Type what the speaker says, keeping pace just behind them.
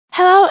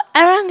Hello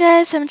everyone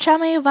guys, I'm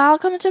Charmy,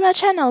 welcome to my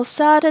channel.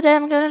 So today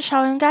I'm gonna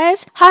show you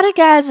guys how to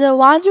get the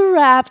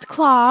Wonder-Wrapped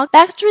Cloak,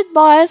 Backstreet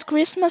Boys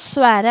Christmas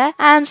sweater,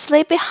 and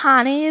Sleepy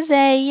Honey's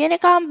a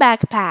unicorn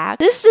backpack.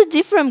 This is a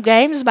different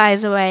games by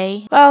the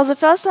way. Well, the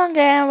first one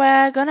game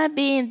we're gonna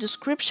be in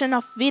description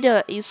of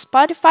video is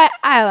Spotify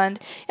Island.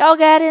 You'll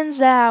get in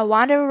the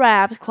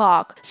Wonder-Wrapped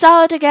Cloak.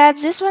 So to get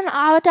this one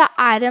avatar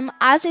item,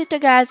 I need to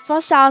get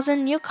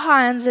 4,000 new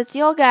coins that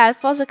you'll get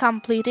for the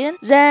completing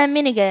the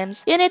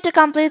minigames. You need to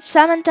complete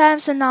 7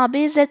 times an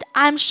obbies that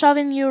I'm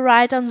showing you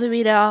right on the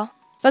video.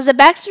 For the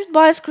Backstreet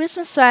Boys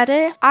Christmas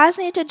sweater, I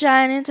need to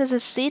join into the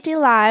City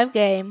Live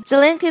game. The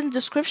link in the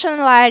description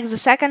like the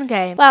second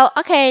game. Well,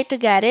 okay, to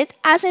get it,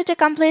 I need to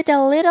complete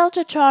a little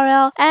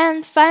tutorial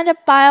and find a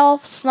pile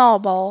of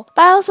snowballs.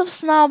 Piles of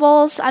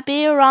snowballs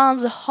appear around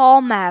the whole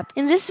map.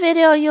 In this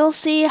video, you'll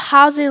see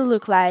how they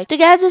look like. To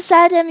get this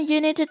item, you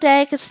need to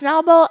take a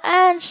snowball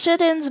and shoot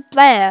in the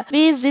player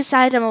with this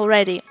item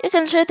already. You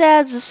can shoot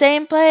at the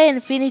same player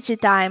infinity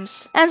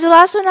times. And the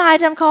last one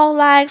item called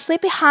like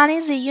Sleepy Honey,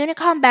 the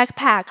unicorn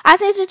backpack. I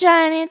need to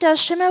join into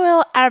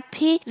Shimmerville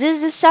RP. This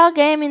is the star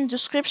game in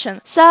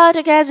description. So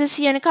to get this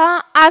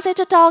unicorn, I need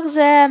to talk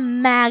the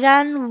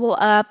Megan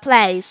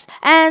place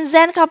and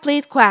then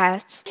complete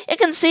quests. You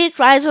can see it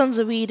right on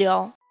the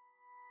video.